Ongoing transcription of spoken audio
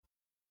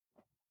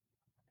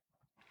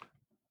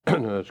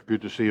It's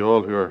good to see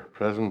all who are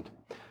present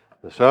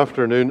this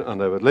afternoon,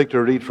 and I would like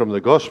to read from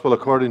the Gospel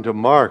according to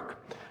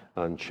Mark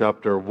and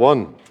chapter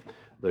 1.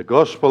 The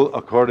Gospel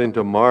according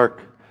to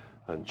Mark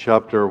and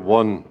chapter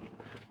 1.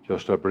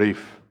 Just a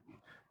brief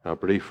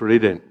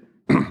reading.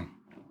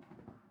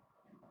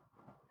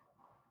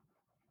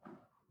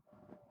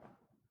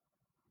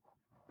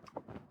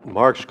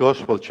 Mark's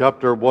Gospel,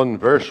 chapter 1,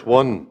 verse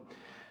 1.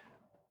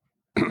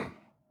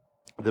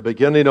 The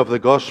beginning of the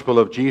Gospel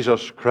of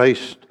Jesus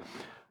Christ,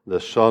 the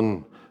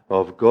Son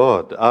of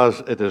God.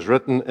 As it is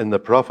written in the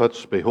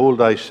prophets, Behold,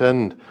 I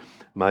send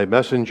my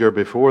messenger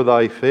before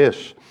thy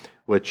face,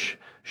 which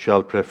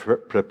shall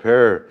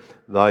prepare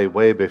thy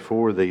way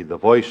before thee. The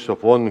voice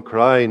of one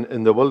crying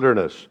in the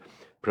wilderness,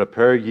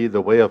 Prepare ye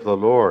the way of the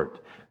Lord,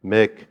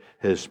 make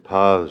his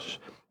paths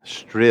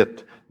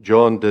straight.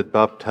 John did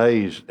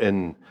baptize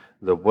in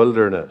the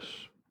wilderness.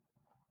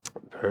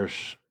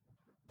 Verse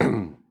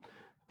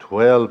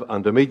 12,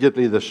 And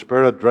immediately the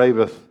Spirit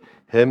driveth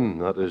him,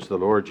 that is the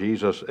Lord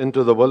Jesus,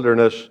 into the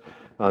wilderness,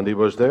 and he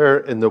was there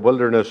in the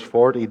wilderness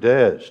 40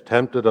 days,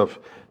 tempted of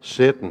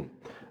Satan,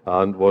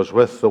 and was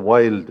with the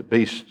wild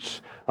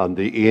beasts, and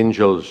the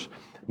angels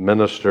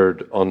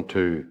ministered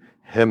unto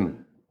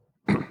him.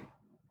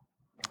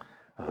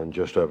 And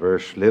just a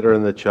verse later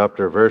in the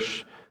chapter,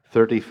 verse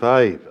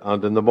 35,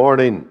 And in the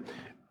morning,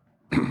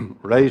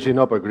 rising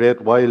up a great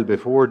while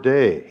before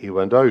day, he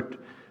went out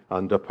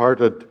and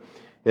departed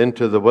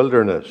into the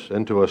wilderness,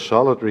 into a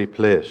solitary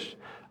place,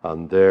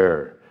 and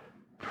there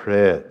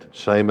prayed.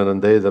 Simon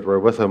and they that were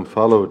with him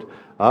followed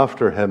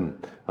after him.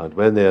 And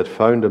when they had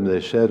found him,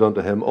 they said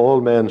unto him, All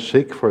men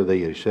seek for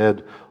thee. He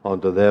said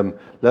unto them,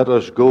 Let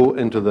us go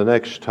into the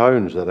next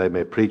towns, that I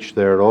may preach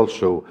there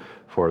also,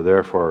 for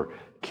therefore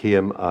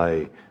came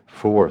I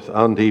forth.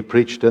 And he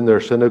preached in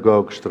their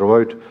synagogues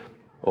throughout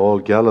all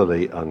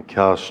Galilee, and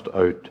cast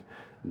out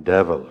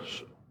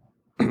devils.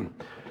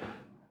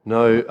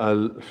 Now,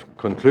 I'll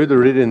conclude the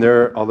reading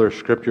there. Other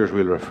scriptures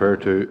we'll refer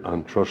to,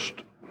 and trust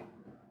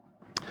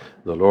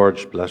the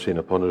Lord's blessing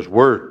upon his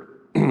word.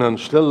 I'm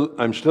still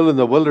in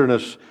the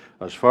wilderness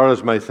as far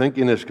as my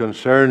thinking is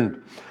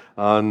concerned,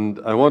 and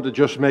I want to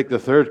just make the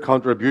third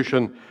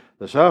contribution.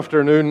 This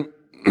afternoon,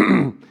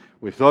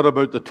 we thought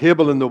about the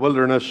table in the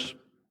wilderness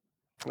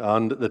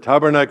and the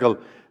tabernacle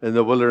in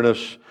the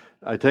wilderness.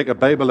 I take a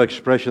Bible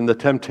expression, the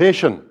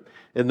temptation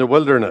in the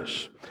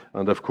wilderness,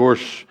 and of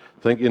course,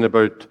 thinking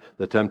about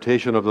the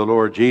temptation of the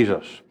Lord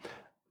Jesus.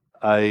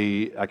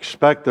 I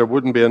expect there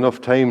wouldn't be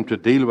enough time to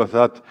deal with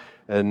that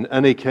in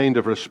any kind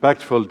of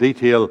respectful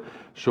detail,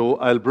 so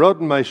I'll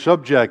broaden my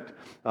subject,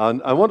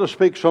 and I want to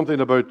speak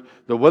something about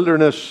the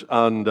wilderness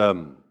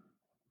and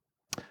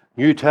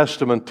New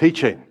Testament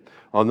teaching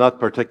on that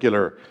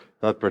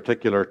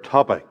particular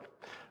topic.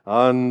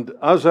 And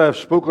as I've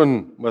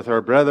spoken with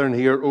our brethren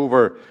here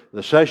over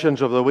the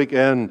sessions of the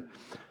weekend,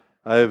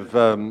 I've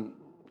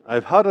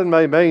had in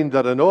my mind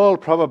that in all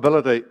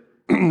probability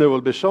there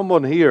will be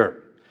someone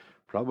here,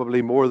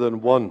 probably more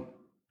than one,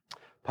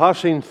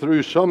 passing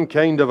through some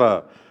kind of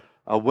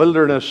a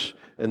wilderness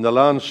in the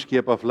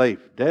landscape of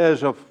life.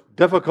 Days of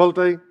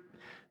difficulty,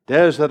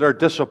 days that are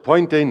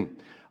disappointing,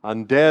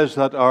 and days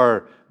that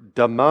are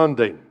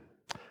demanding.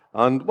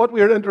 And what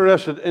we are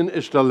interested in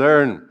is to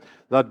learn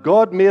that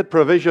God made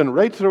provision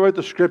right throughout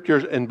the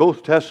Scriptures in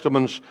both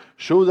Testaments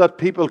so that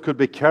people could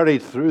be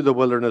carried through the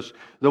wilderness.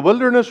 The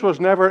wilderness was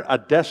never a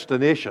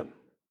destination.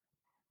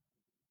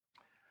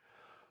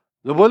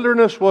 The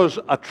wilderness was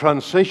a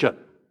transition.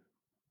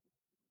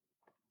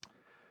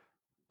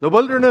 The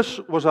wilderness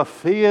was a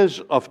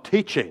phase of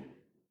teaching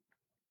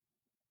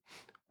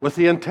with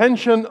the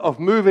intention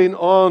of moving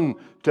on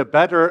to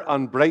better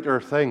and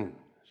brighter things.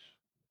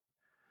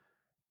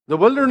 The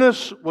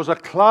wilderness was a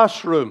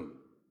classroom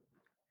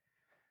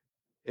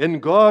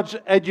in God's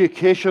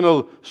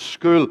educational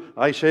school.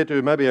 I say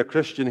to maybe a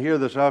Christian here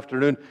this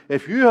afternoon,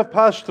 if you have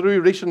passed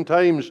through recent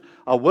times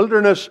a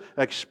wilderness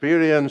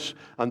experience,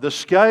 and the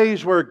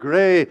skies were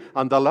grey,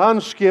 and the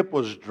landscape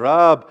was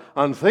drab,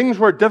 and things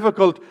were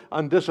difficult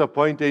and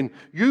disappointing,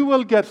 you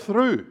will get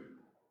through.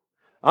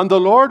 And the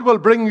Lord will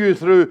bring you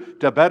through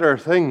to better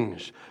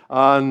things.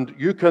 And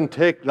you can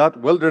take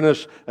that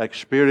wilderness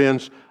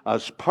experience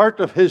as part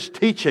of His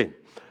teaching,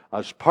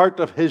 as part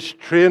of His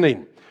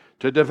training,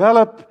 to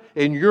develop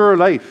in your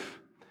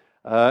life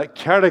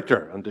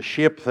character and to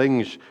shape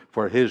things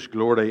for His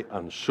glory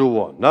and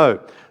so on. Now,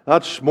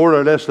 that's more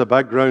or less the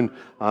background,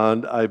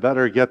 and I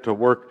better get to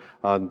work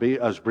and be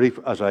as brief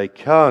as I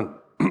can.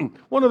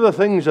 One of the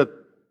things that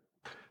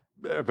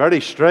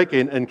very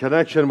striking in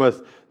connection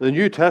with the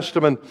New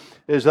Testament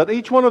is that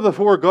each one of the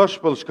four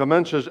Gospels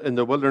commences in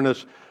the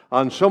wilderness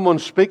and someone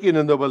speaking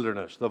in the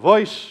wilderness. The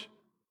voice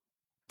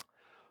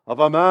of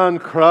a man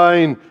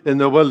crying in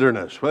the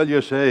wilderness. Well,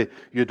 you say,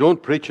 you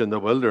don't preach in the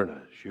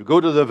wilderness. You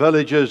go to the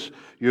villages,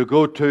 you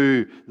go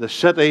to the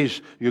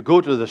cities, you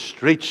go to the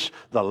streets.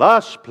 The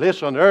last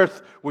place on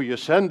earth where you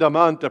send a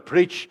man to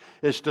preach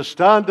is to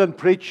stand and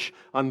preach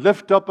and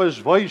lift up his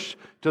voice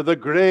to the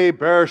grey,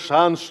 bare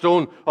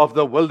sandstone of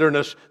the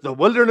wilderness. The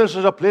wilderness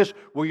is a place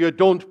where you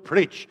don't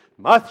preach.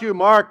 Matthew,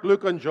 Mark,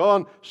 Luke, and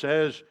John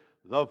says,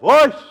 the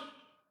voice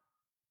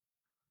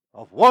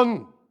of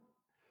one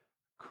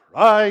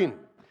crying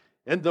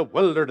in the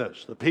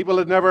wilderness. The people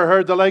had never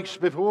heard the likes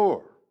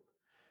before.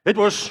 It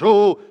was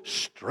so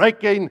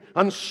striking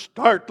and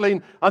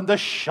startling, and the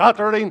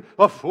shattering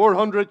of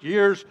 400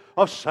 years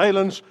of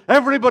silence.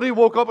 Everybody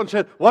woke up and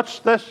said, what's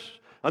this?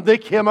 And they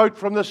came out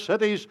from the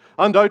cities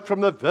and out from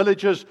the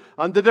villages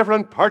and the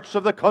different parts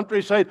of the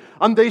countryside,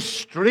 and they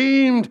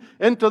streamed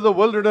into the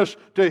wilderness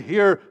to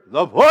hear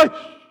the voice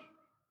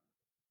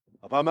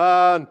of a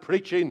man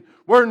preaching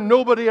where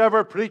nobody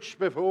ever preached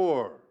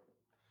before.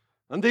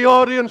 And the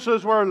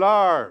audiences were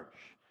large,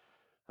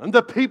 and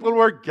the people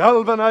were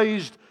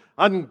galvanized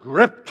and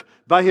gripped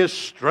by his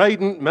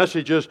strident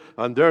messages.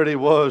 And there he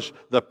was,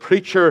 the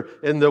preacher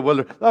in the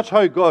wilderness. That's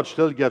how God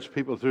still gets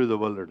people through the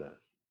wilderness.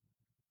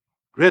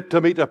 Great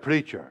to meet a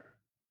preacher.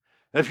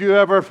 If you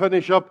ever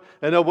finish up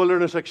in a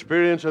wilderness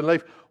experience in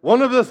life,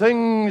 one of the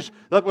things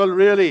that will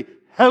really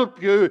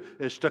help you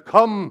is to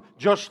come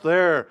just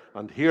there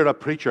and hear a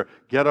preacher,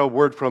 get a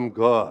word from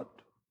God.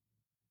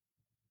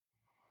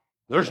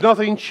 There's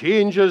nothing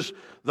changes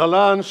the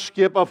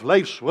landscape of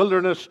life's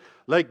wilderness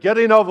like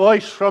getting a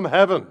voice from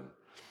heaven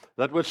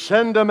that would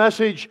send a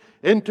message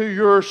into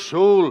your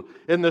soul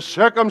in the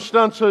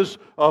circumstances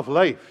of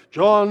life.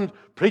 John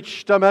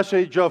preached a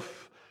message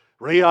of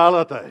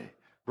reality,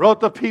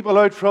 brought the people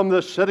out from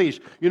the cities.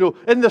 You know,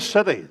 in the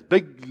city,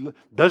 big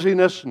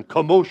busyness and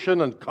commotion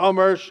and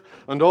commerce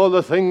and all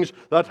the things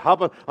that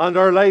happen, and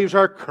our lives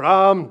are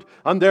crammed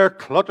and they're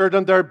cluttered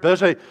and they're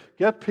busy.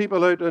 Get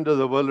people out into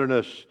the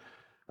wilderness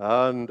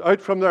and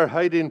out from their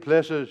hiding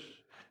places,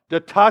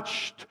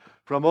 detached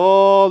from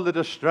all the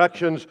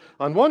distractions.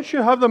 And once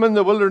you have them in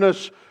the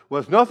wilderness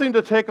with nothing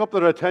to take up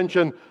their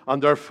attention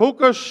and their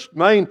focused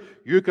mind,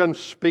 you can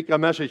speak a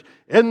message.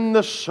 In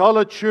the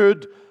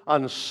solitude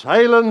and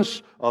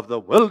silence of the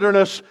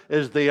wilderness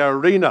is the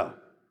arena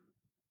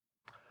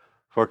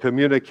for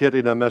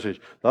communicating a message.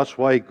 That's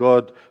why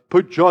God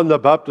put John the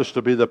Baptist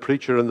to be the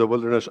preacher in the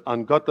wilderness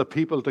and got the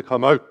people to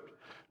come out.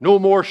 No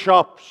more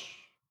shops.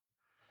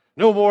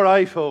 No more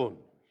iPhones.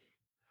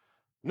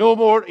 No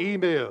more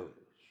emails.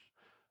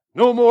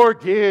 No more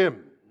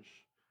games.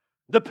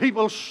 The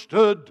people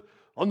stood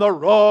on the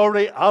raw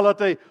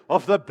reality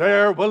of the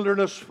bare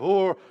wilderness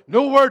floor,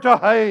 nowhere to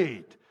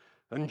hide,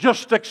 and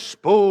just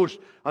exposed.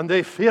 And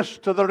they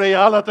faced to the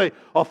reality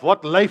of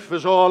what life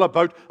is all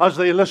about as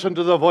they listened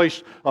to the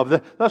voice of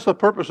the... That's the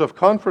purpose of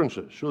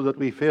conferences, so that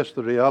we face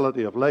the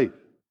reality of life.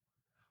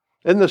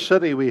 In the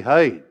city we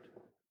hide.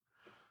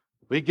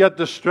 We get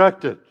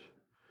distracted.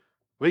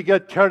 We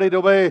get carried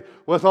away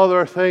with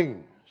other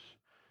things.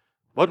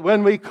 But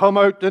when we come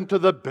out into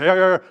the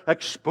bare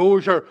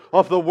exposure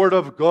of the Word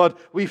of God,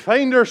 we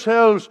find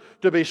ourselves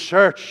to be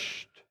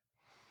searched.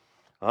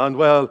 And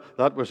well,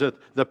 that was it.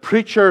 The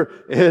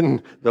preacher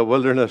in the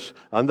wilderness.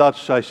 And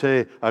that's, I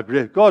say, a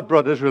great... God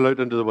brought Israel out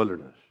into the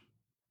wilderness.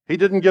 He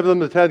didn't give them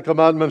the 10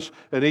 Commandments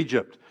in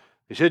Egypt.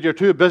 He said, you're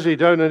too busy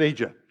down in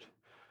Egypt.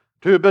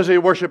 Too busy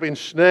worshiping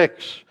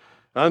snakes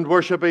and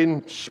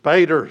worshiping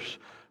spiders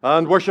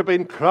and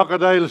worshiping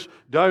crocodiles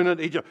down in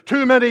Egypt.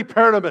 Too many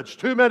pyramids,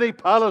 too many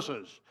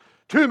palaces,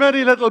 too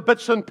many little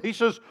bits and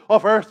pieces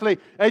of earthly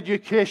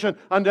education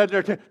and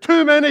entertainment,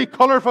 too many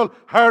colorful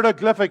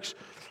hieroglyphics.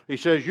 He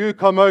says, you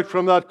come out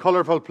from that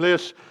colorful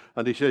place,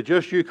 and he said,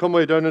 just you come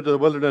way down into the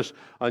wilderness,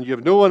 and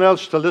you've no one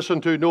else to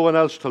listen to, no one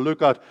else to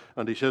look at.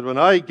 And he said, when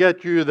I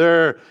get you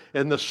there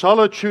in the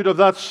solitude of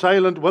that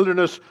silent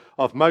wilderness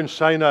of Mount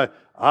Sinai,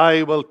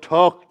 I will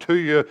talk to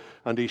you.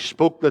 And he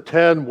spoke the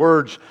 10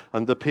 words,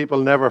 and the people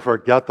never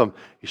forget them.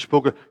 He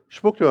spoke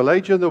to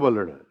Elijah in the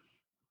wilderness.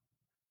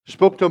 He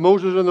spoke to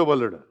Moses in the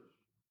wilderness.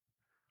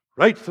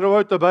 Right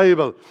throughout the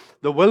Bible,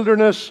 the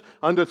wilderness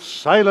and its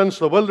silence,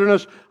 the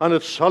wilderness and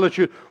its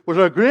solitude was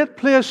a great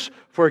place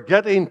for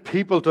getting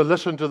people to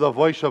listen to the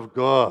voice of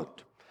God.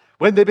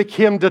 When they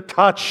became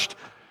detached,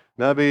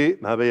 maybe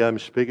I'm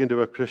speaking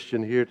to a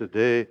Christian here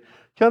today.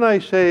 Can I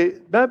say,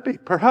 maybe,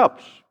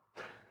 perhaps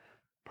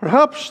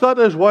that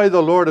is why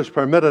the Lord has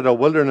permitted a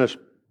wilderness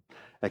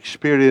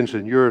experience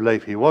in your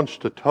life. He wants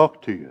to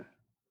talk to you.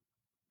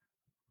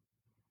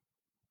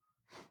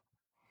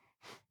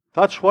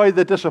 That's why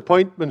the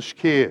disappointments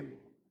came.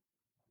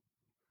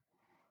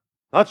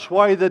 That's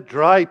why the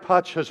dry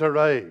patch has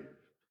arrived.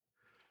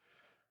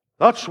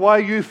 That's why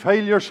you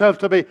feel yourself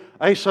to be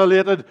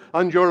isolated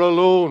and you're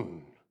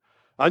alone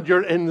and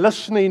you're in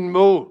listening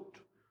mode.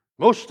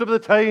 Most of the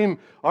time,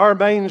 our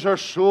minds are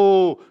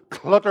so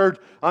cluttered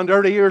and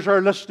our ears are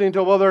listening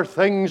to other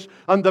things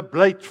and the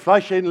bright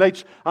flashing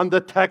lights and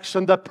the texts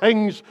and the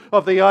pings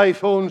of the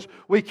iPhones.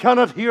 We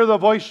cannot hear the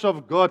voice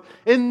of God.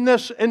 In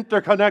this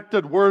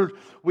interconnected world,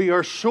 we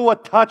are so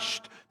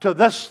attached to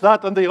this,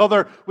 that, and the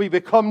other, we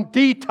become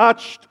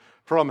detached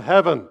from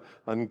heaven.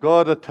 And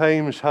God at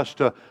times has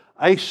to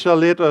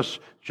isolate us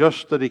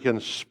just that He can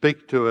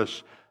speak to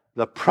us.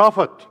 The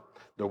prophet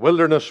The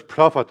wilderness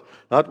prophet.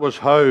 That was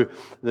how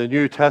the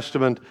New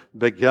Testament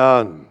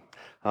began.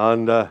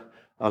 And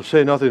I'll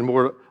say nothing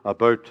more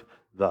about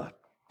that.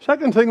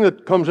 Second thing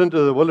that comes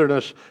into the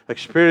wilderness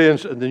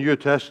experience in the New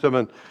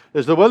Testament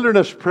is the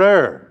wilderness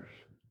prayers.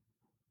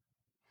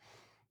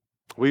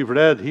 We've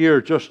read here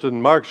just in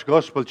Mark's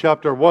Gospel,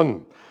 chapter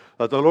 1,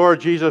 that the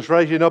Lord Jesus,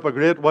 rising up a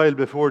great while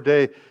before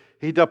day,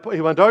 he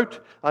went out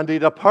and he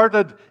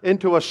departed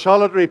into a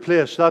solitary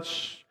place.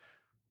 That's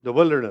the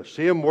wilderness.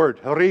 Same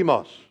word,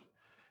 heremos.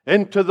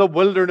 Into the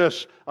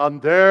wilderness,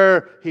 and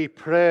there he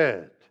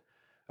prayed.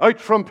 Out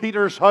from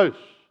Peter's house,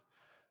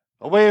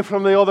 away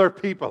from the other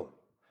people,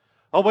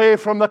 away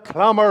from the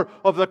clamor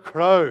of the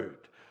crowd,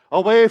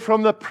 away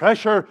from the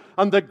pressure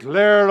and the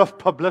glare of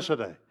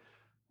publicity.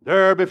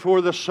 There before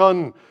the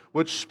sun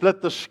would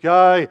split the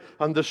sky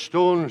and the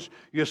stones,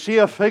 you see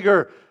a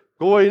figure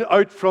going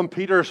out from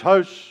Peter's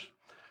house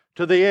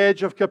to the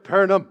edge of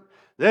Capernaum.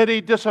 Then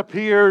he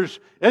disappears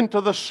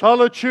into the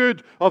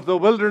solitude of the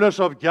wilderness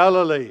of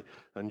Galilee.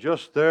 And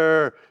just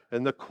there,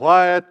 in the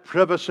quiet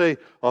privacy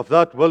of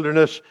that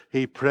wilderness,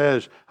 he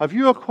prays. Have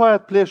you a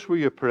quiet place where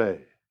you pray?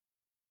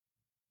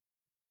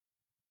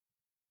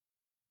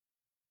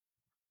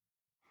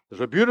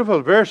 There's a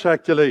beautiful verse,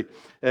 actually,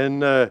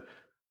 in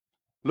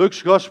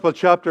Luke's Gospel,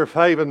 chapter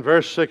 5 and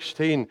verse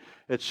 16.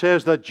 It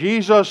says that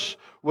Jesus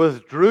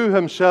withdrew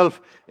himself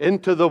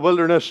into the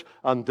wilderness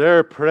and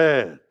there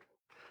prayed.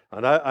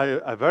 And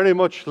I very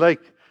much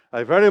like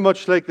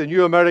the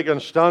New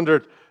American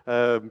Standard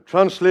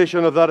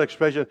translation of that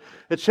expression.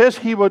 It says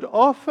he would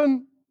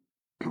often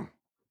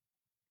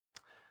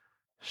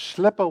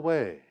slip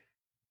away.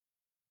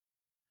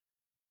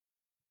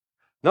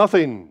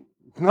 Nothing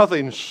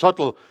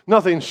subtle,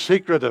 nothing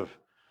secretive,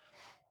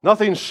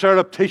 nothing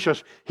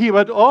surreptitious. He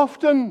would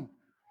often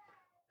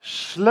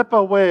slip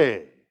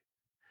away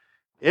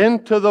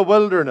into the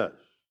wilderness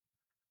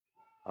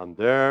and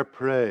there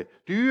pray.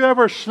 Do you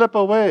ever slip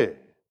away?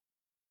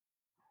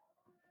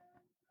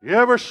 Do you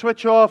ever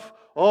switch off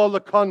all the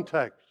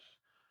contacts?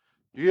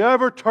 Do you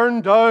ever turn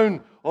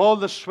down all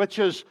the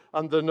switches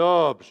and the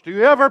knobs? Do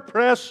you ever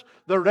press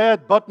the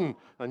red button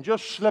and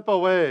just slip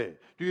away?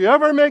 Do you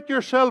ever make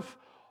yourself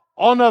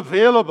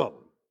unavailable?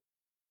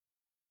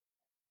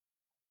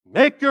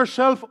 Make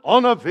yourself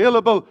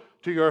unavailable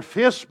to your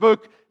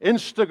Facebook,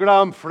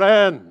 Instagram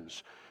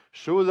friends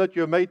so that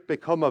you might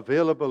become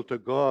available to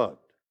God.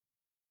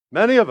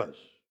 Many of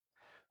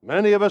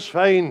us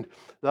find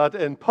that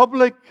in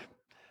public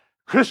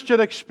Christian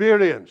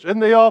experience, in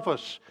the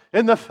office,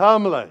 in the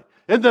family,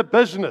 in the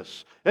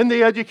business, in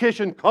the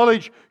education,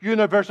 college,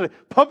 university,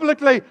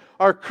 publicly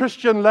our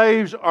Christian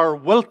lives are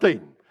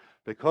wilting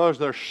because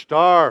they're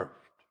starved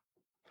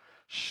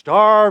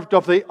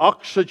of the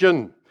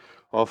oxygen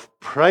of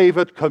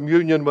private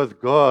communion with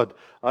God.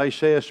 I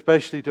say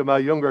especially to my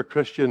younger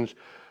Christians,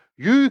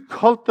 you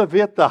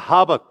cultivate the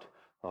habit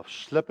of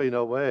slipping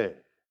away.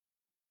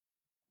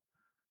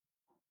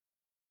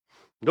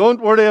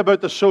 Don't worry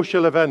about the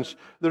social events.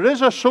 There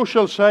is a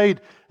social side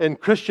in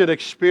Christian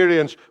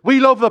experience. We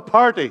love the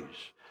parties.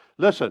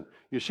 Listen,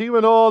 you see,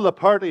 when all the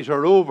parties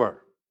are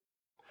over,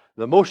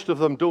 the most of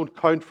them don't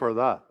count for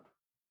that.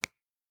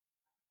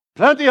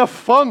 Plenty of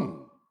fun,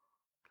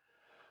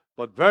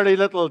 but very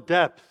little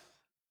depth.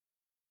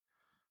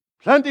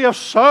 Plenty of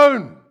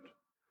sound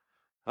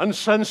and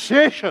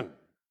sensation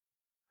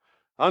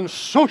and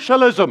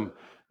socialism.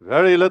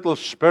 Very little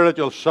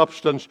spiritual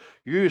substance.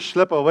 You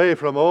slip away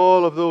from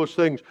all of those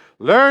things.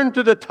 Learn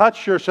to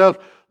detach yourself.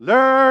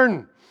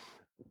 Learn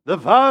the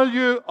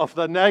value of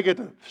the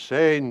negative.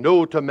 Saying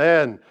no to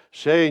men.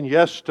 Saying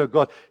yes to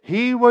God.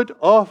 He would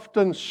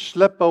often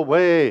slip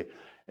away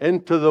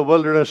into the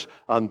wilderness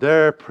and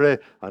there pray.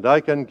 And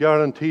I can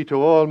guarantee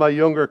to all my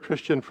younger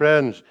Christian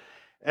friends,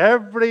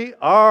 every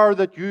hour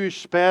that you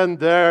spend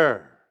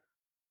there,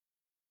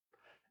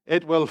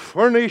 it will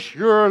furnish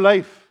your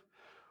life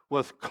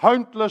with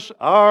countless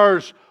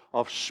hours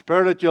of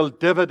spiritual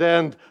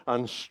dividend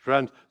and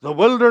strength. The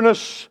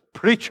wilderness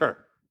preacher.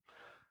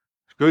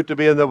 It's good to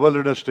be in the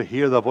wilderness to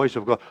hear the voice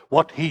of God,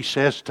 what He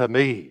says to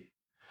me.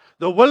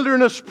 The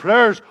wilderness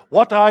prayers,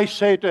 what I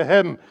say to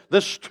Him.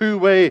 This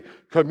two-way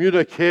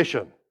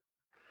communication.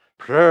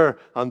 Prayer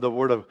and the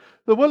Word of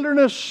the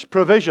wilderness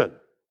provision.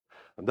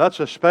 And that's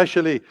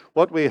especially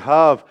what we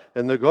have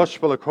in the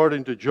Gospel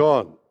according to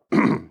John.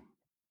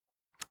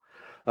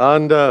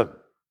 And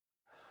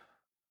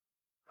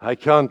I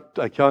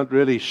can't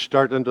really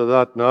start into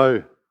that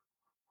now.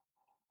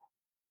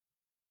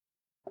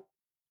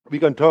 We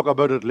can talk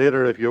about it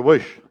later if you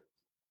wish.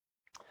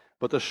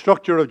 But the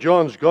structure of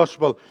John's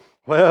Gospel,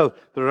 well,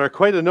 there are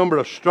quite a number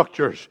of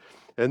structures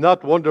in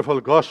that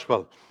wonderful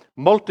Gospel.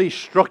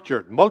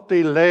 Multi-structured,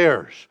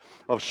 multi-layers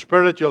of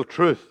spiritual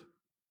truth.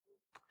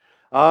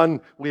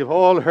 And we've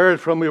all heard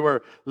from we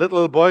were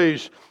little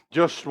boys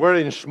just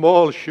wearing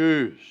small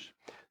shoes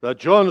that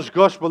John's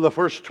Gospel, the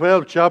first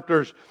 12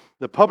 chapters,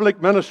 the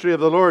public ministry of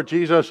the Lord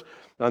Jesus,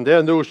 and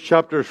then those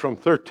chapters from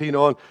 13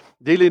 on,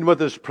 dealing with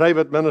His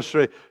private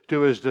ministry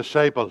to His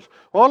disciples.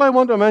 All I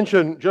want to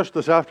mention just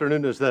this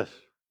afternoon is this.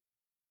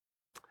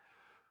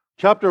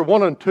 Chapter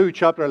 1 and 2,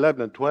 chapter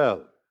 11 and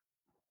 12.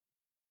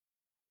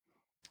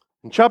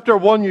 In chapter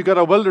 1, you get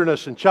a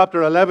wilderness. In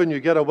chapter 11, you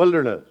get a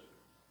wilderness.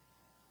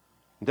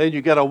 And then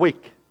you get a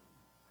week.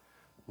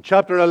 In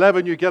chapter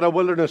 11, you get a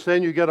wilderness,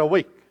 then you get a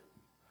week.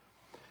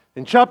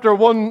 In chapter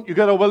 1, you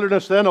get a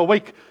wilderness, then a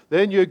week.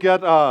 Then you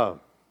get a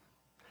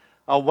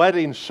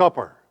wedding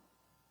supper.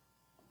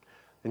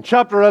 In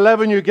chapter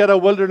 11, you get a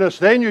wilderness,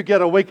 then you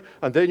get a week,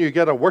 and then you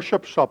get a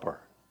worship supper.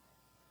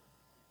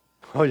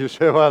 Oh, you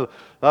say, well,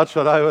 that's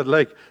what I would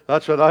like.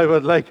 That's what I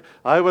would like.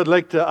 I would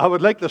like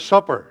the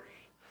suppers.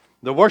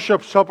 The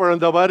worship supper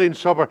and the wedding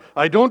supper.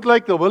 I don't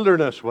like the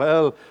wilderness.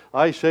 Well,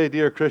 I say,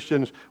 dear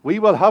Christians, we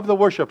will have the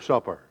worship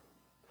supper.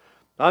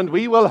 And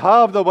we will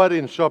have the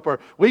wedding supper.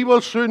 We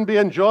will soon be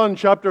in John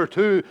chapter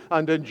 2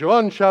 and in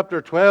John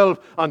chapter 12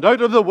 and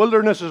out of the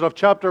wildernesses of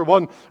chapter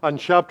 1 and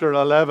chapter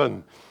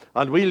 11.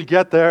 And we'll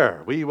get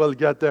there. We will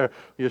get there.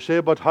 You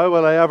say, but how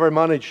will I ever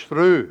manage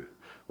through?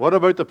 What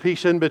about the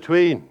piece in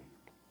between?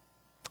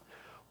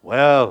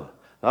 Well,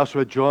 that's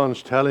what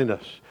John's telling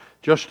us.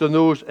 Just in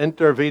those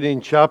intervening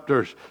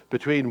chapters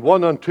between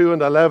 1 and 2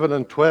 and 11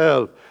 and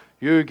 12,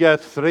 you get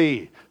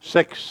 3,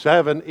 6,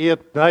 7,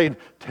 8, 9,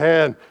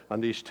 10.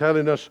 And he's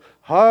telling us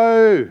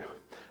how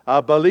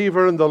a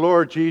believer in the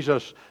Lord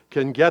Jesus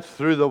can get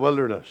through the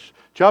wilderness.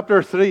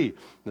 Chapter 3,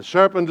 the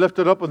serpent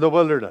lifted up in the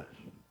wilderness.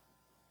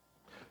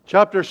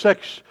 Chapter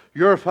 6,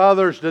 your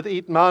fathers did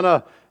eat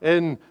manna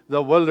in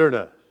the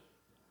wilderness.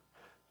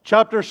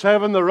 Chapter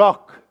 7, the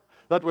rock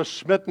that was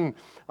smitten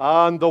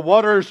and the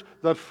waters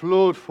that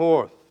flowed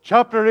forth.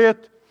 Chapter 8,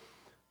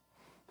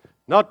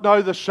 not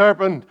now the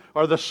serpent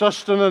or the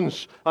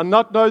sustenance, and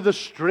not now the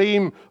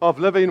stream of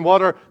living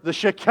water, the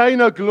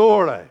Shekinah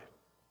glory.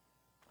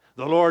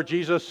 The Lord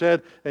Jesus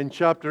said in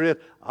chapter 8,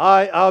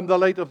 I am the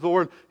light of the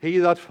world. He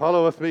that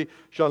followeth me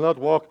shall not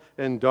walk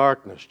in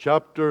darkness.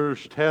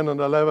 Chapters 10 and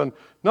 11,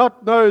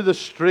 not now the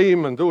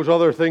stream and those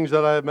other things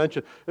that I have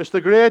mentioned. It's the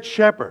great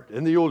shepherd.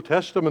 In the Old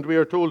Testament we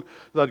are told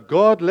that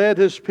God led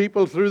his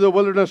people through the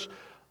wilderness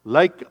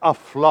like a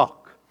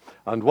flock.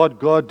 And what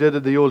God did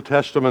in the Old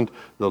Testament,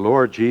 the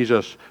Lord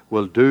Jesus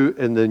will do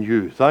in the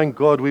New. Thank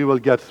God we will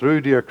get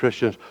through, dear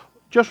Christians.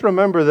 Just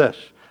remember this,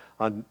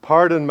 and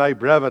pardon my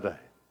brevity.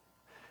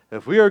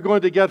 If we are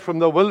going to get from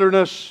the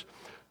wilderness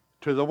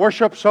to the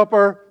worship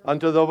supper and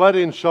to the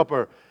wedding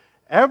supper,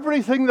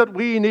 everything that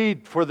we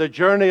need for the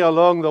journey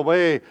along the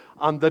way,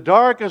 on the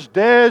darkest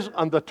days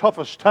and the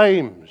toughest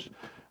times,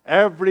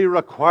 every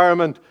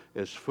requirement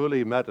is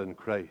fully met in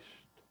Christ.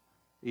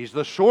 He's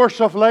the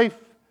source of life.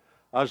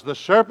 As the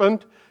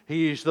serpent,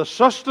 he's the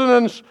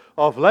sustenance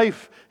of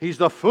life. He's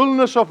the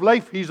fullness of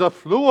life. He's the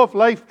flow of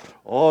life.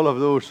 All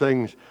of those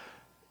things.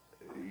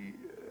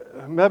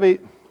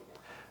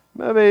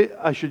 Maybe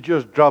I should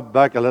just drop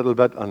back a little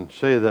bit and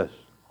say this.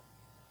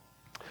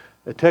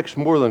 It takes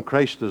more than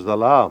Christ as the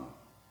Lamb.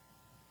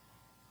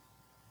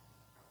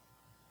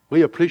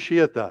 We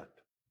appreciate that.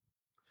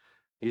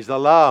 He's the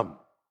Lamb.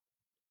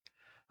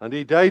 And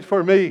he died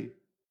for me.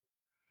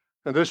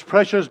 And his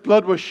precious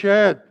blood was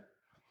shed.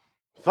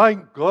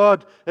 Thank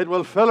God, it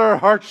will fill our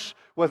hearts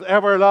with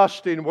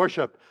everlasting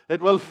worship.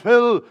 It will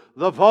fill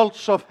the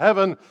vaults of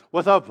heaven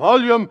with a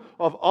volume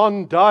of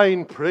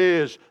undying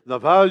praise, the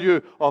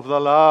value of the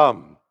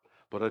Lamb.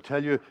 But I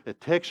tell you,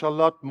 it takes a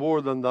lot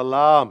more than the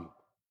Lamb.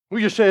 Will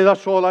you say,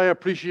 that's all I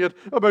appreciate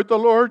about the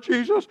Lord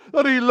Jesus,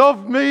 that he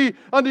loved me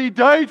and he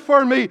died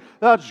for me?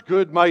 That's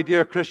good, my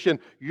dear Christian.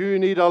 You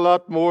need a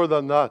lot more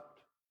than that.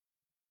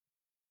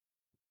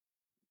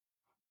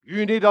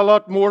 You need a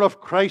lot more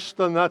of Christ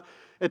than that.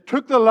 It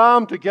took the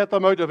lamb to get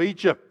them out of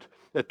Egypt.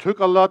 It took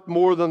a lot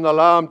more than the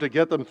lamb to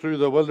get them through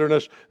the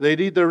wilderness. They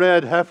need the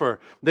red heifer.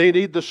 They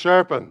need the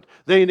serpent.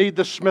 They need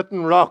the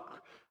smitten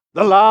rock.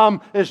 The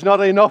lamb is not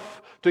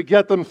enough to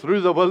get them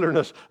through the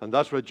wilderness. And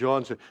that's what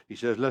John said. He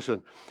says,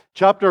 listen,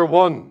 chapter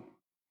 1,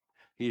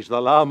 he's the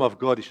Lamb of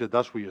God. He said,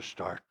 that's where you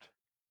start.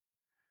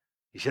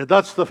 He said,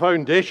 that's the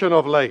foundation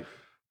of life.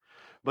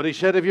 But he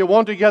said, if you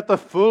want to get the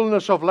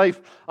fullness of life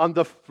and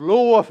the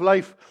flow of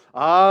life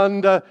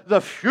and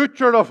the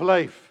future of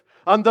life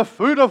and the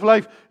food of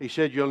life, he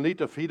said, you'll need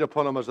to feed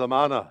upon him as the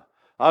manna,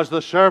 as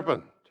the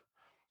serpent,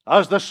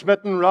 as the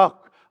smitten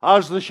rock,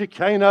 as the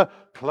Shekinah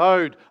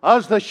cloud,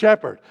 as the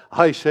shepherd.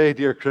 I say,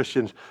 dear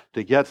Christians,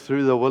 to get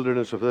through the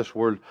wilderness of this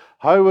world,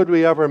 how would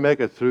we ever make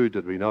it through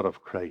did we not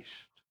have Christ?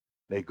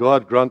 May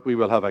God grant we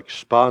will have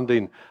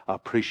expanding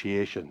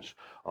appreciations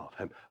of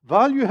him.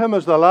 Value him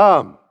as the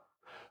Lamb.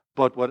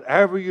 But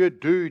whatever you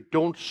do,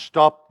 don't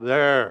stop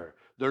there.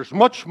 There's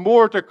much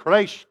more to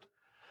Christ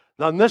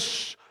than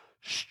this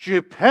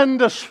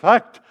stupendous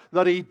fact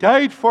that he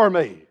died for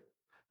me.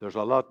 There's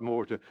a lot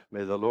more to.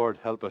 May the Lord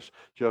help us.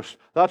 That's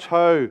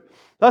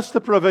the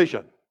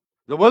provision.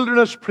 The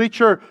wilderness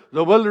preacher,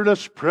 the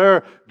wilderness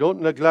prayer. Don't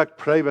neglect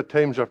private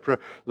times of prayer.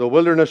 The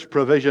wilderness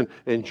provision.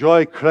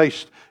 Enjoy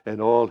Christ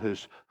in all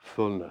his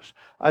fullness.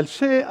 I'll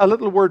say a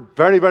little word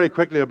very, very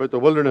quickly about the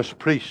wilderness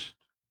priest.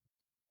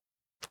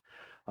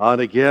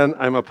 And again,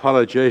 I'm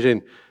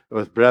apologizing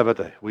with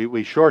brevity.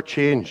 We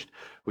shortchanged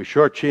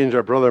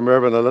our brother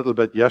Mervyn a little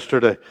bit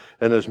yesterday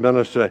in his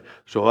ministry,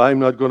 so I'm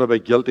not going to be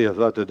guilty of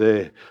that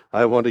today.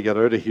 I want to get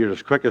out of here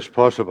as quick as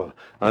possible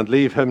and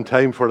leave him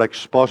time for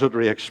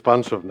expository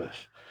expansiveness.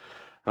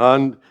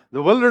 And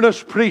the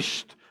wilderness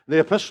priest, the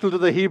epistle to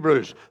the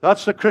Hebrews,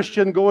 that's the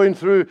Christian going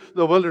through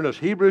the wilderness.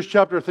 Hebrews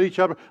chapter 3,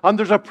 and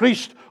there's a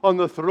priest on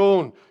the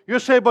throne. You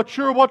say, but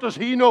sure, what does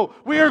he know?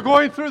 We are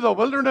going through the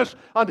wilderness,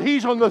 and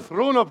he's on the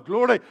throne of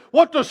glory.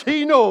 What does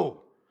he know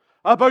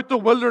about the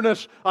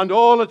wilderness and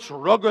all its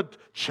rugged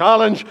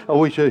challenge? Oh,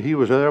 we say he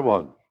was there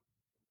once.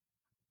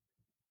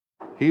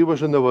 He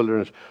was in the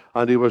wilderness,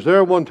 and he was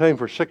there one time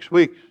for 6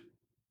 weeks,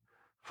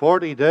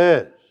 40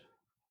 days.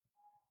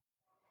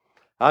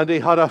 And he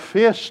had a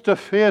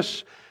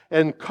face-to-face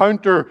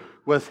encounter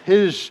with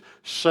his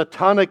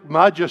satanic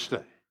majesty.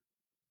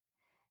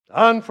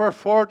 And for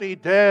 40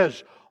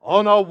 days,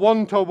 on a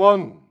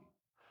one-to-one,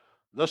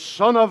 the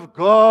Son of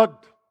God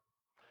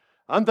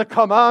and the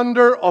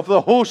commander of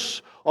the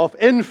hosts of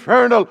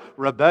infernal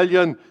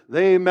rebellion,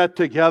 they met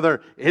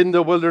together in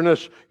the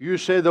wilderness. You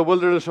say the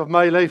wilderness of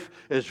my life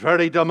is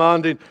very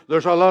demanding.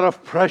 There's a lot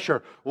of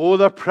pressure. Oh,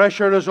 the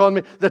pressure is on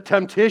me. The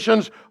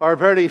temptations are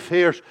very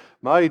fierce.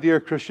 My dear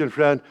Christian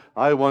friend,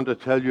 I want to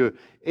tell you,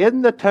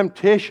 in the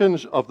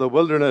temptations of the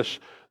wilderness,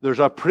 there's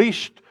a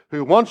priest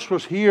who once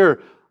was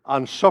here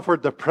and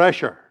suffered the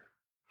pressure.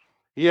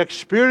 He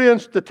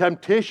experienced the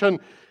temptation.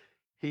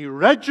 He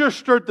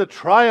registered the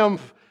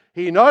triumph.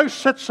 He now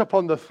sits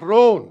upon the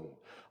throne.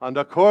 And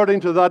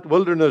according to that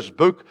wilderness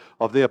book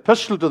of the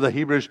Epistle to the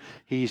Hebrews,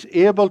 he's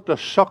able to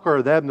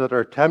succor them that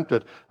are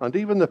tempted, and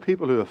even the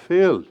people who have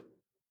failed.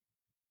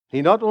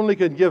 He not only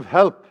can give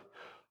help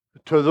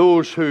to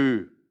those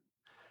who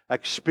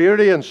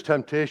experience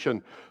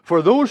temptation,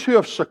 for those who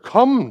have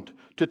succumbed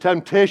to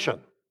temptation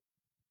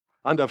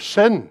and have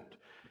sinned,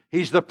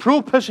 he's the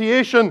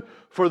propitiation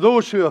for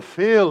those who have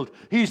failed.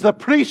 He's the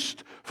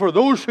priest for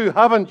those who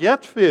haven't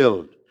yet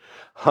failed.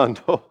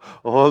 And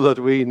all that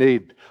we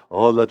need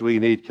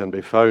can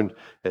be found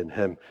in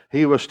him.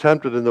 He was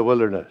tempted in the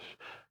wilderness.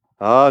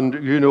 And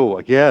you know,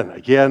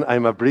 again,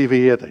 I'm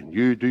abbreviating.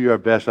 You do your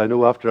best. I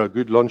know after a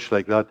good lunch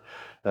like that,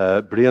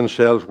 brain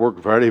cells work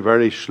very,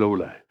 very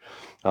slowly.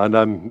 And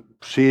I'm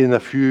seeing a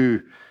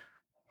few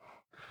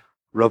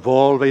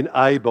revolving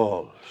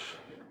eyeballs.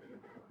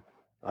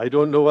 I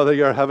don't know whether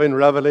you're having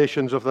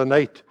revelations of the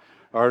night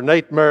or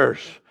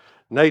nightmares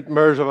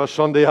of a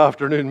Sunday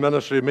afternoon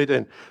ministry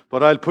meeting,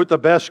 but I'll put the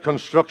best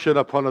construction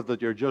upon it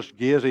that you're just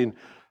gazing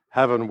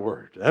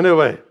heavenward.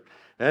 Anyway,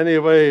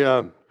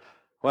 while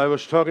I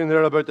was talking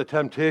there about the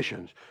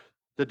temptations,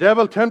 the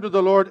devil tempted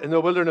the Lord in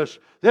the wilderness.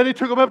 Then he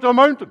took him up to a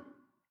mountain.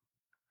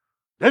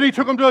 Then he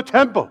took him to a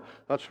temple.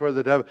 That's where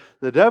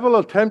the devil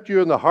will tempt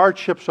you in the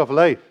hardships of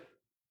life.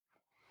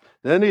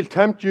 Then he'll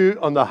tempt you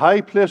on the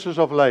high places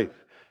of life,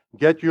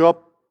 get you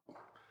up,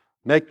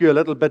 make you a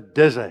little bit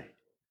dizzy.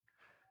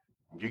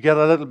 You get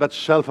a little bit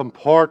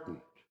self-important.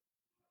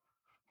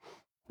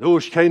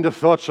 Those kind of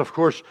thoughts, of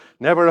course,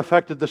 never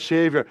affected the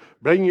Savior.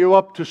 Bring you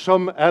up to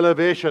some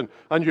elevation,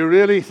 and you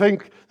really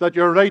think that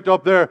you're right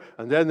up there,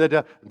 and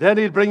then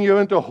he'll bring you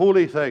into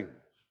holy things.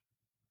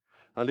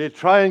 And he'll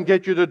try and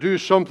get you to do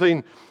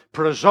something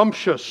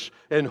presumptuous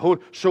in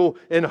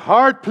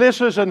hard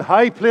places, in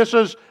high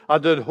places,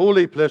 and in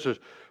holy places.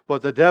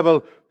 But the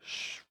devil,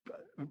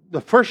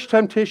 the first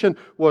temptation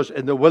was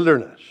in the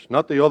wilderness,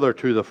 not the other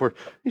two. The first,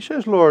 he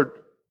says, Lord,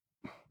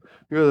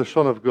 you're the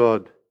Son of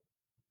God.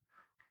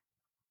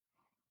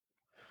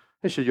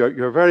 He said,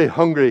 you're very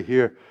hungry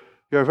here.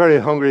 You're very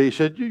hungry. He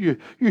said, you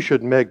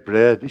should make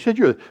bread. He said,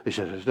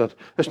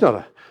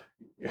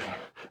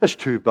 it's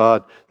too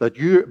bad that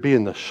you,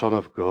 being the Son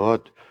of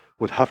God,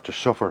 would have to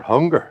suffer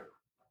hunger.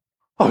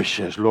 Oh, he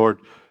says, Lord,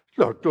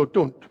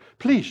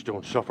 please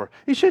don't suffer.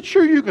 He said,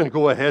 sure, you can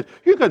go ahead.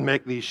 You can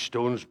make these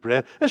stones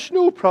bread. It's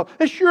no problem.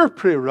 It's your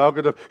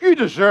prerogative. You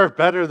deserve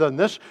better than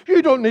this.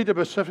 You don't need to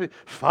be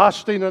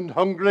fasting and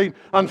hungering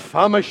and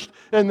famished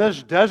in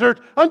this desert.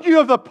 And you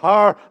have the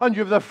power and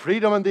you have the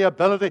freedom and the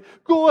ability.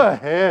 Go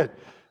ahead.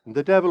 And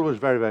the devil was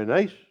very, very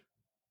nice.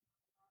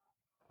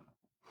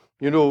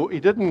 You know, he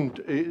didn't,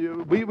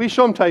 we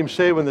sometimes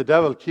say when the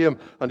devil came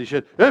and he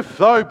said, if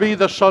thou be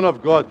the Son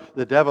of God,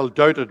 the devil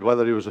doubted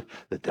whether he was,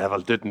 the devil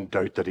didn't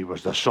doubt that he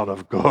was the Son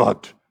of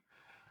God.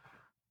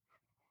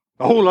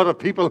 A whole lot of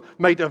people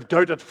might have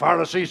doubted,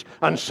 Pharisees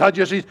and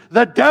Sadducees.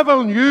 The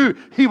devil knew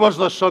he was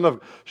the Son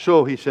of God.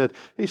 So he said,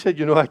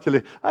 you know,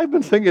 actually, I've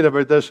been thinking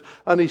about this.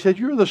 And he said,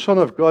 you're the Son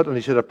of God. And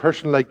he said, a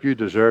person like you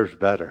deserves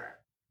better.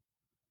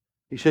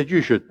 He said,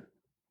 you should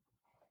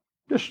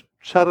just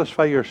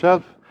satisfy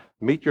yourself.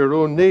 Meet your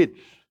own needs.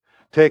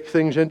 Take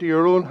things into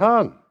your own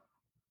hand.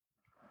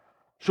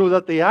 So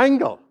that the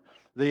angle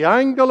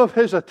of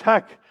his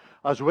attack,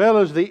 as well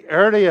as the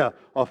area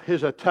of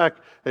his attack,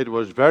 it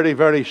was very,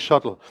 very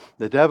subtle.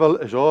 The devil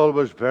is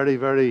always very,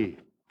 very,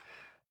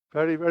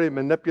 very, very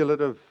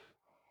manipulative,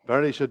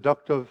 very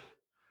seductive.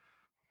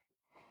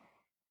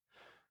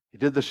 He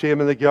did the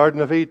same in the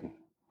Garden of Eden.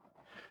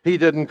 He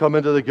didn't come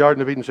into the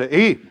Garden of Eden and say,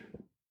 Eve,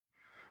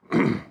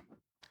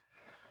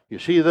 You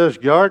see this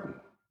garden?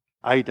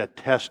 I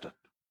detest it.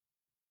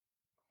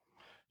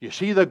 You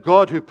see the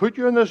God who put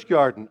you in this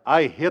garden?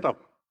 I hate him.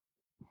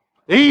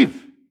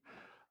 Eve,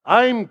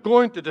 I'm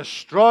going to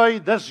destroy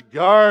this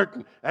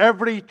garden.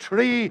 Every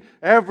tree,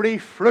 every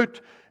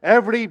fruit,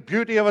 every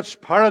beauty of its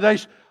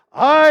paradise,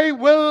 I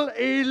will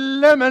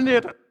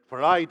eliminate it,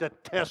 for I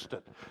detest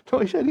it. So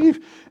he said,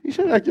 Eve, he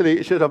said,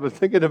 I've been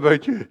thinking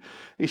about you.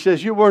 He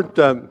says, you're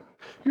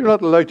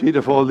not allowed to eat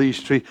of all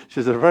these trees. He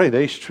says, there's a very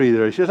nice tree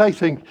there. He says,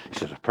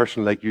 a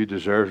person like you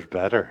deserves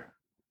better.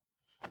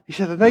 He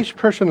said, a nice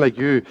person like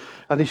you.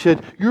 And he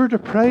said, you're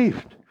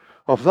deprived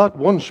of that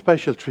one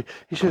special tree.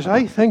 He says,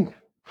 I think,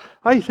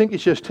 he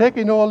says,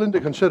 taking all into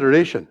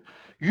consideration,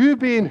 you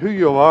being who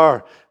you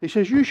are, he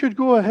says, you should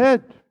go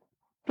ahead.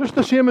 Just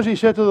the same as he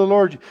said to the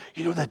Lord,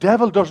 the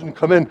devil doesn't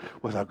come in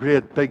with a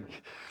great big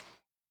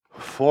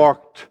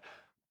forked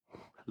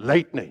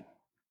lightning.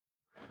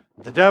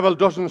 The devil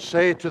doesn't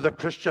say to the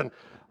Christian,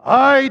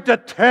 I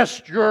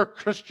detest your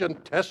Christian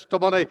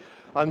testimony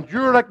and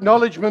your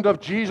acknowledgement of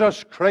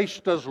Jesus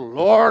Christ as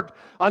Lord,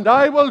 and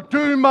I will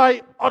do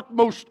my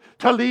utmost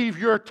to leave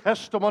your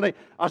testimony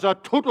as a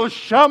total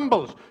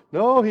shambles.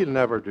 No, he'll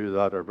never do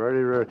that, or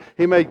very rare.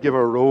 He might give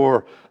a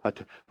roar.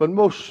 But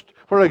most,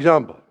 for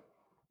example,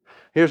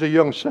 here's a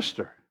young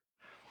sister,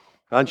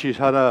 and she's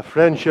had a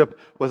friendship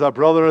with a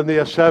brother in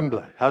the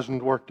assembly.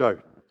 Hasn't worked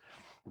out.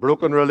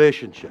 Broken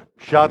relationship,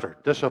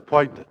 shattered,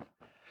 disappointed.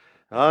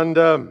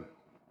 And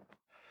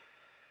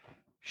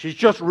she's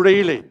just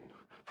reeling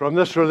from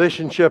this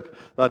relationship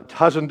that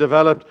hasn't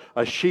developed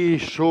as she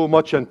so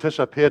much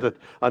anticipated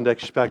and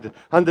expected.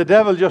 And the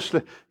devil he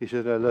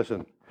said,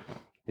 listen,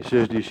 he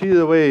says, do you see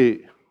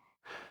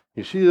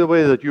the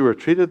way that you were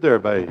treated there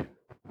by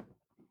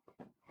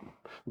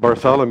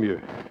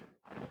Bartholomew?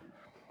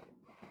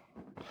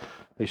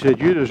 He said,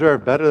 you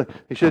deserve better.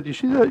 He said, you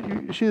see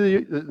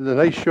the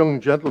nice young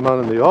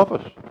gentleman in the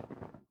office?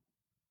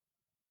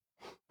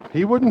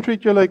 He wouldn't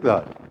treat you like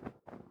that.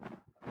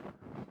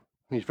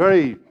 He's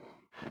very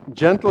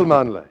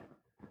gentlemanly.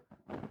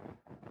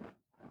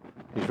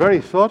 He's very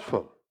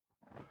thoughtful.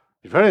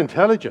 He's very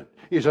intelligent.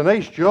 He's a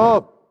nice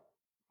job.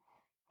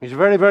 He's a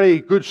very, very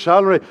good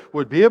salary.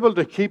 Would be able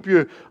to keep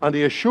you, and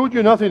he has showed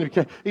you nothing.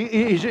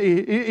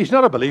 He's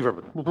not a believer,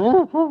 but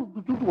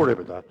don't worry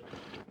about that.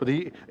 But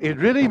he'd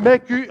really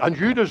make you, and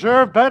you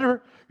deserve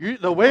better.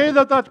 The way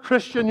that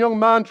Christian young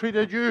man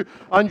treated you,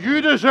 and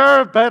you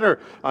deserve better.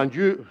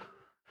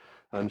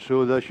 And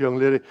so this young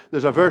lady,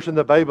 there's a verse in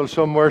the Bible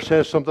somewhere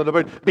says something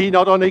about be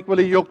not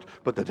unequally yoked,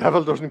 but the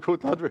devil doesn't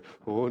quote that verse.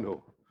 Oh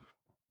no.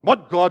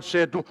 What God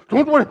said,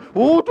 don't worry.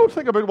 Oh, don't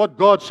think about what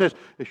God says.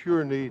 It's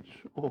your needs.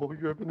 Oh,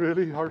 you've been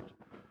really hurt.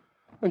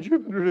 And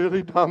you've been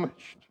really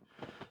damaged.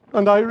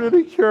 And I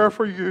really care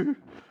for you.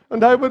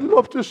 And I would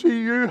love to see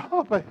you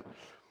happy.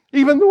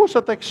 Even though it's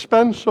at the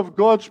expense of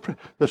God's...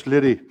 This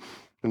lady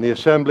in the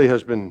assembly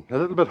has been a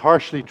little bit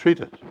harshly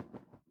treated.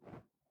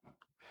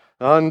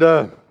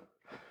 And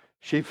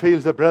she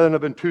feels the brethren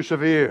have been too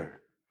severe.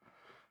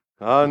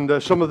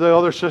 And some of the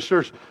other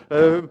sisters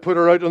put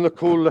her out on the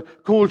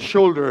cold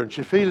shoulder. And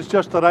she feels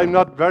just that I'm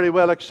not very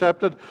well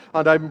accepted.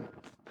 And I'm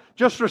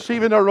just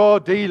receiving a raw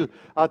deal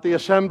at the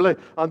assembly.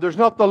 And there's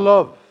not the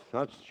love.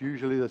 That's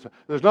usually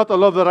there's not the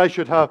love that I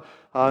should have.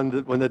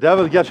 And when the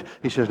devil gets,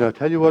 he says, now I'll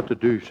tell you what to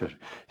do. He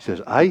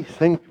says, I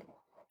think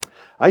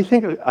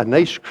a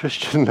nice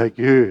Christian like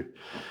you,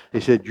 he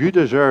said, you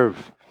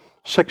deserve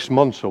 6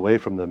 months away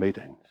from the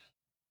meetings.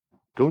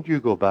 Don't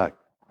you go back.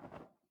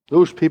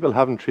 Those people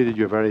haven't treated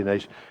you very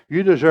nice.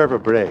 You deserve a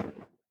break.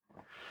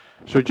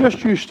 So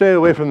just you stay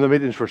away from the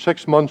meetings for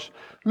 6 months.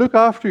 Look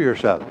after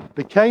yourself.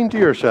 Be kind to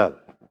yourself.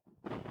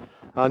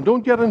 And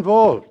don't get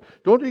involved.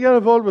 Don't you get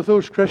involved with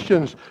those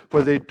Christians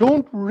where they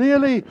don't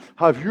really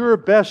have your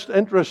best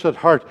interests at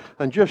heart,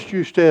 and just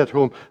you stay at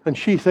home. And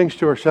she thinks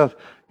to herself,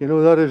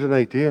 that is an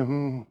idea.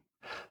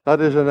 That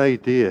is an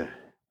idea.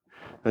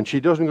 And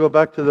she doesn't go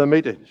back to the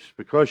meetings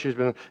because she's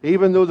been,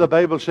 even though the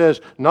Bible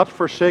says not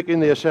forsaking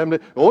the assembly.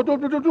 Oh, don't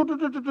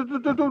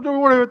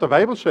worry what the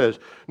Bible says.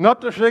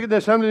 Not forsaking the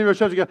assembly of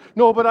yourselves again.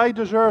 No, but I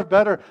deserve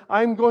better.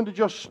 I'm going to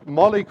just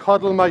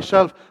mollycoddle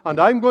myself, and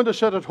I'm going to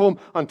sit at home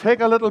and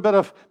take a little bit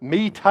of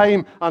me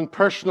time and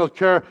personal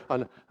care.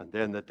 And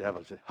then the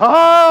devil said,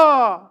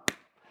 ha!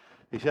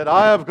 He said,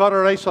 I have got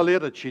her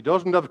isolated. She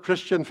doesn't have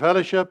Christian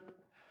fellowship.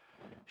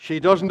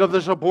 She doesn't have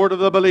the support of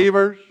the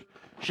believers.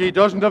 She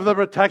doesn't have the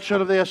protection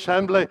of the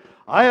assembly.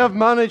 I have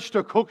managed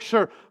to coax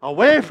her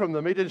away from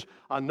the meetings,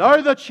 and now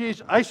that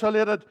she's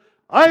isolated,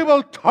 I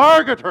will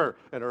target her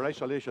in her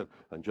isolation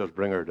and just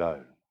bring her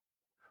down.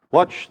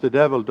 Watch the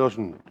devil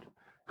doesn't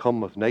come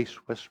with nice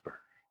whispers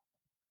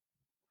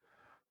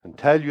and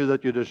tell you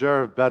that you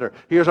deserve better.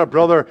 Here's a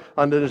brother,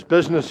 and in his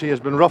business he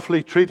has been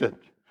roughly treated.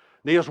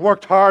 He has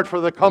worked hard for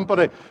the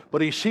company,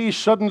 but he sees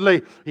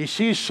suddenly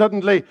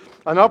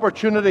an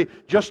opportunity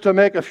just to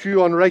make a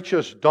few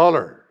unrighteous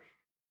dollars.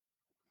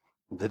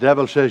 The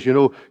devil says,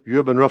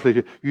 you've been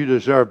roughly, you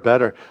deserve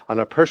better. And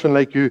a person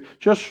like you,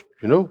 just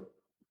go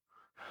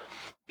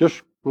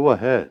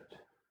ahead.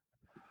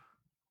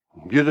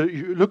 You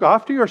look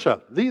after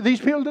yourself. These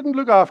people didn't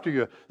look after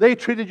you. They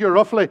treated you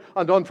roughly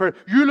and unfairly.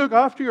 You look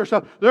after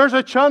yourself. There's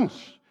a chance.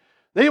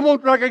 They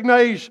won't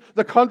recognize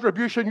the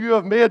contribution you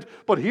have made,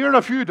 but here are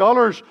a few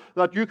dollars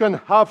that you can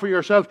have for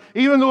yourself,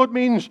 even though it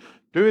means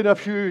doing a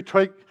few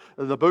tweak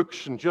the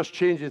books and just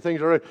changing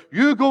things around.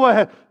 You go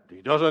ahead.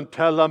 He doesn't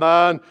tell the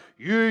man,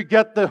 you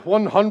get the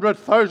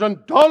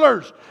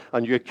 $100,000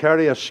 and you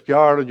carry a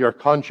scar on your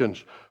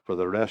conscience for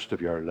the rest of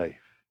your life.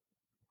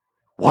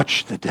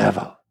 Watch the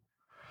devil.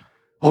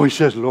 Oh, he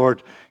says,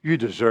 Lord, you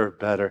deserve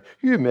better.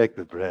 You make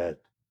the bread.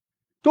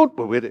 Don't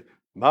be with it.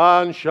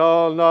 Man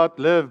shall not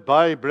live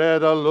by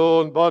bread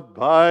alone, but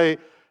by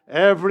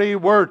every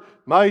word.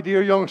 My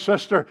dear young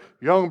sister,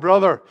 young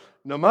brother,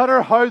 no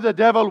matter how the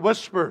devil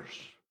whispers,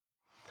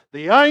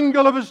 the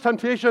angle of his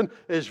temptation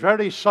is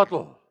very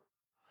subtle.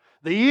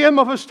 The aim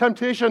of his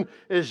temptation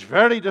is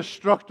very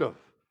destructive.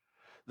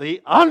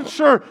 The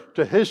answer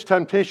to his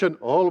temptation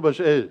always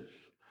is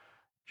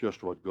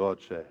just what God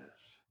says.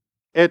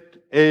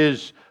 It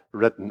is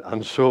written.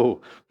 And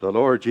so the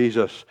Lord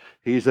Jesus,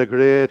 he's the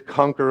great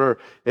conqueror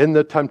in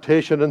the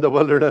temptation in the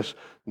wilderness,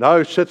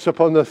 now sits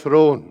upon the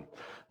throne.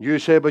 You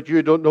say, but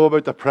you don't know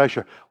about the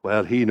pressure.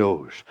 Well, he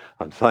knows.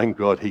 And thank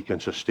God he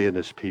can sustain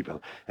his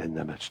people in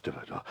the midst of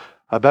it.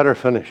 I better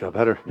finish. I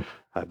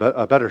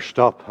better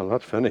stop. I'll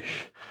not finish,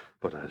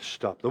 but I'll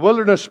stop. The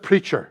wilderness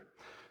preacher.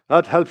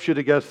 That helps you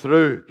to get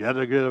through.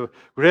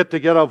 Great to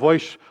get a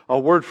voice, a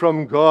word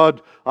from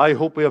God. I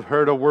hope we have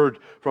heard a word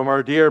from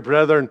our dear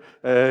brethren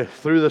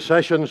through the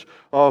sessions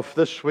of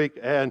this week.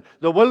 And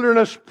the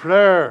wilderness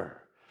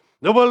prayer,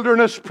 the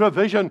wilderness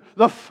provision,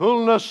 the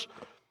fullness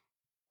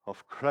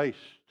of Christ.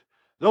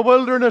 The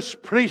wilderness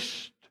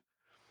priest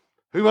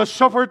who has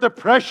suffered the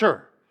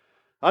pressure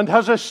and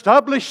has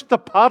established the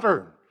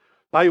pattern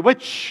by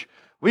which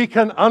we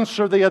can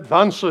answer the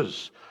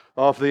advances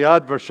of the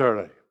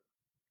adversary.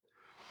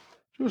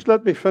 Just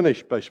let me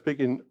finish by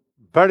speaking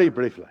very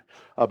briefly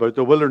about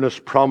the wilderness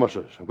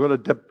promises. I'm going to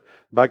dip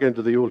back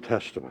into the Old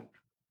Testament.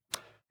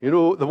 You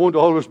know, there won't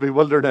always be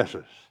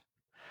wildernesses.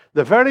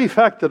 The very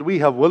fact that we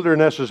have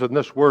wildernesses in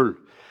this world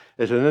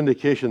is an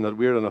indication that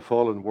we're in a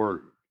fallen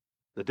world.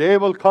 The day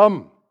will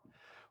come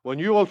when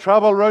you will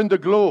travel around the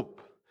globe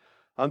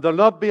and there'll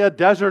not be a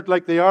desert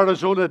like the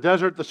Arizona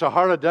desert, the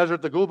Sahara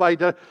desert, the Gobi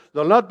desert.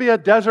 There'll not be a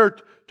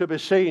desert to be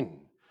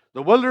seen.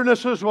 The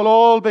wildernesses will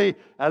all be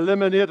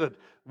eliminated.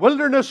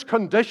 Wilderness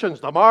conditions,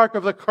 the mark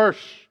of the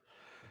curse,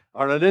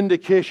 are an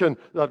indication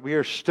that we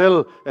are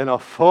still in a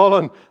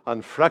fallen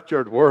and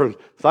fractured world.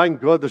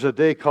 Thank God there's a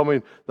day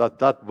coming that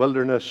that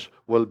wilderness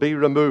will be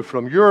removed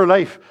from your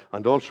life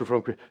and also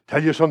from...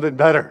 Tell you something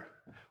better.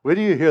 Where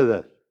do you hear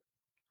that?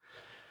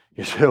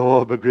 You say,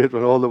 oh, it'll be great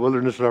when all the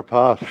wildernesses are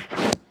past.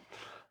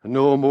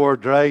 No more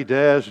dry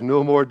days,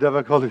 no more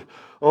difficulties.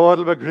 Oh,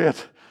 it'll be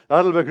great.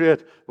 That'll be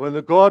great. When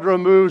God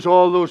removes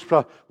all those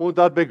problems, won't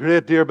that be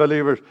great, dear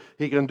believers?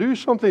 He can do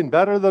something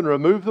better than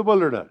remove the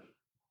wilderness.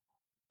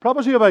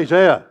 Prophecy of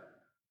Isaiah.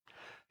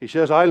 He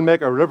says, I'll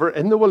make a river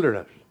in the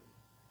wilderness.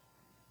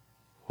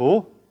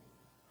 Oh?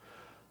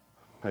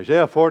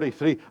 Isaiah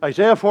 43.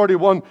 Isaiah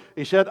 41,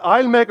 he said,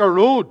 I'll make a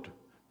road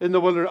in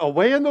the wilderness, a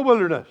way in the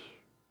wilderness.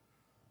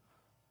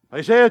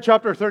 Isaiah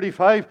chapter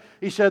 35,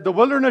 he said, the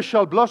wilderness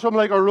shall blossom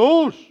like a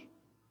rose.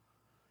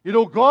 You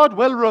know, God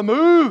will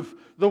remove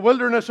the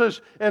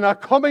wildernesses in a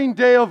coming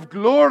day of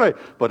glory.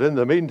 But in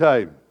the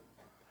meantime,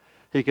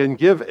 he can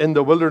give in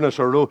the wilderness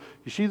a road.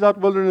 You see that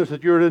wilderness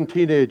that you're in,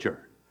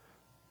 teenager,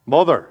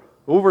 mother,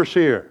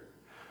 overseer,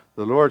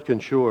 the Lord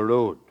can show a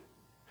road.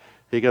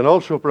 He can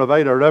also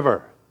provide a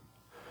river.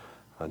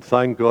 And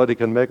thank God he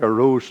can make a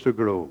rose to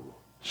grow.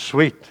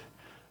 Sweet,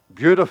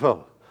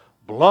 beautiful,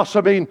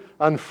 blossoming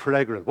and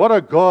fragrant. What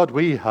a God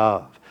we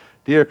have.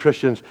 Dear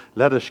Christians,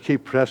 let us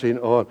keep pressing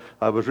on.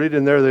 I was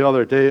reading there the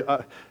other day,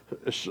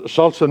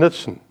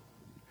 Solzhenitsyn.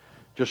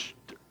 Just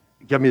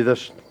give me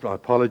this. I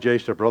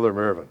apologize to Brother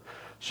Mervyn.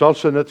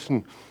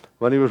 Solzhenitsyn,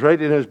 when he was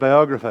writing his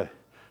biography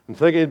and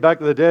thinking back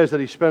to the days that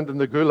he spent in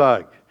the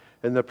Gulag,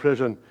 in the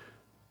prison,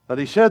 that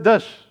he said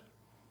this.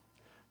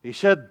 He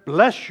said,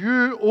 bless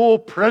you, O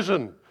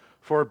prison,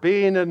 for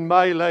being in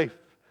my life.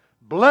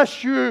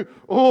 Bless you,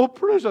 O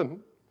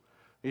prison.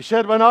 He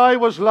said, when I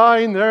was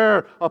lying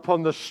there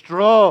upon the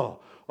straw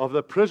of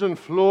the prison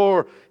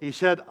floor, he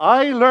said,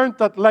 I learned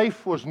that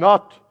life was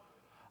not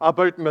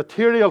about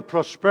material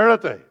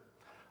prosperity,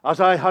 as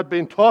I had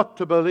been taught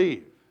to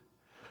believe.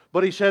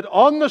 But he said,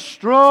 on the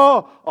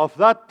straw of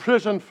that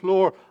prison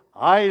floor,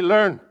 I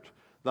learned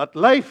that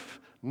life,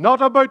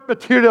 not about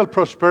material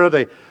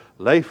prosperity,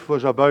 life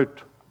was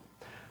about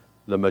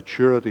the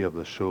maturity of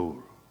the soul.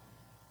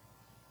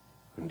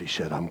 And he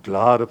said, I'm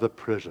glad of the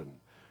prison,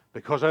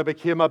 because I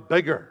became a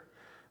bigger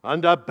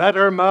and a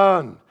better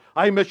man.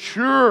 I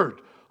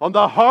matured on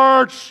the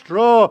hard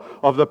straw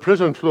of the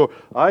prison floor.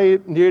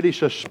 I'm nearly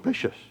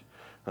suspicious,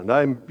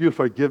 and you'll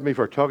forgive me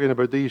for talking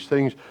about these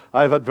things.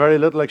 I've had very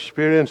little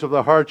experience of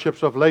the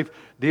hardships of life.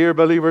 Dear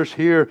believers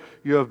here,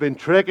 you have been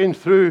trekking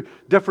through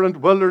different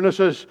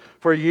wildernesses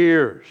for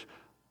years.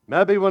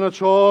 Maybe when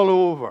it's all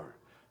over,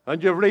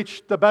 and you've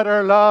reached the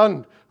better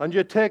land, and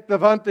you take the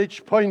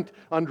vantage point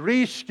and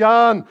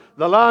rescan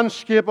the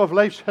landscape of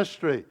life's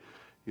history,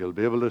 you'll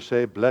be able to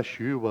say, bless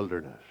you,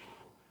 wilderness,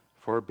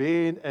 for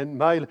being in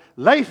my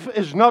life.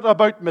 Is not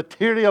about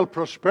material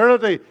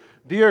prosperity,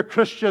 dear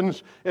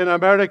Christians in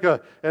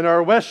America, in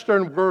our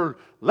Western world.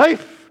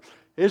 Life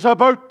is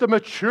about the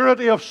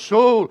maturity of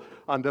soul.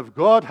 And if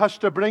God has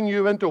to bring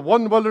you into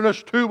one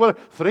wilderness, two,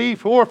 three,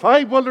 four,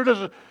 five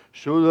wildernesses,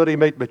 so that He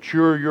might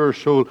mature your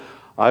soul,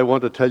 I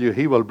want to tell you,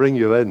 He will bring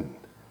you in.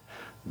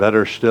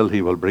 Better still,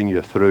 He will bring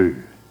you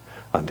through,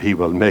 and He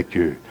will make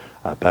you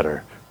a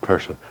better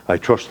person. I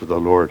trust that the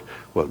Lord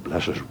will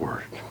bless His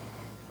word.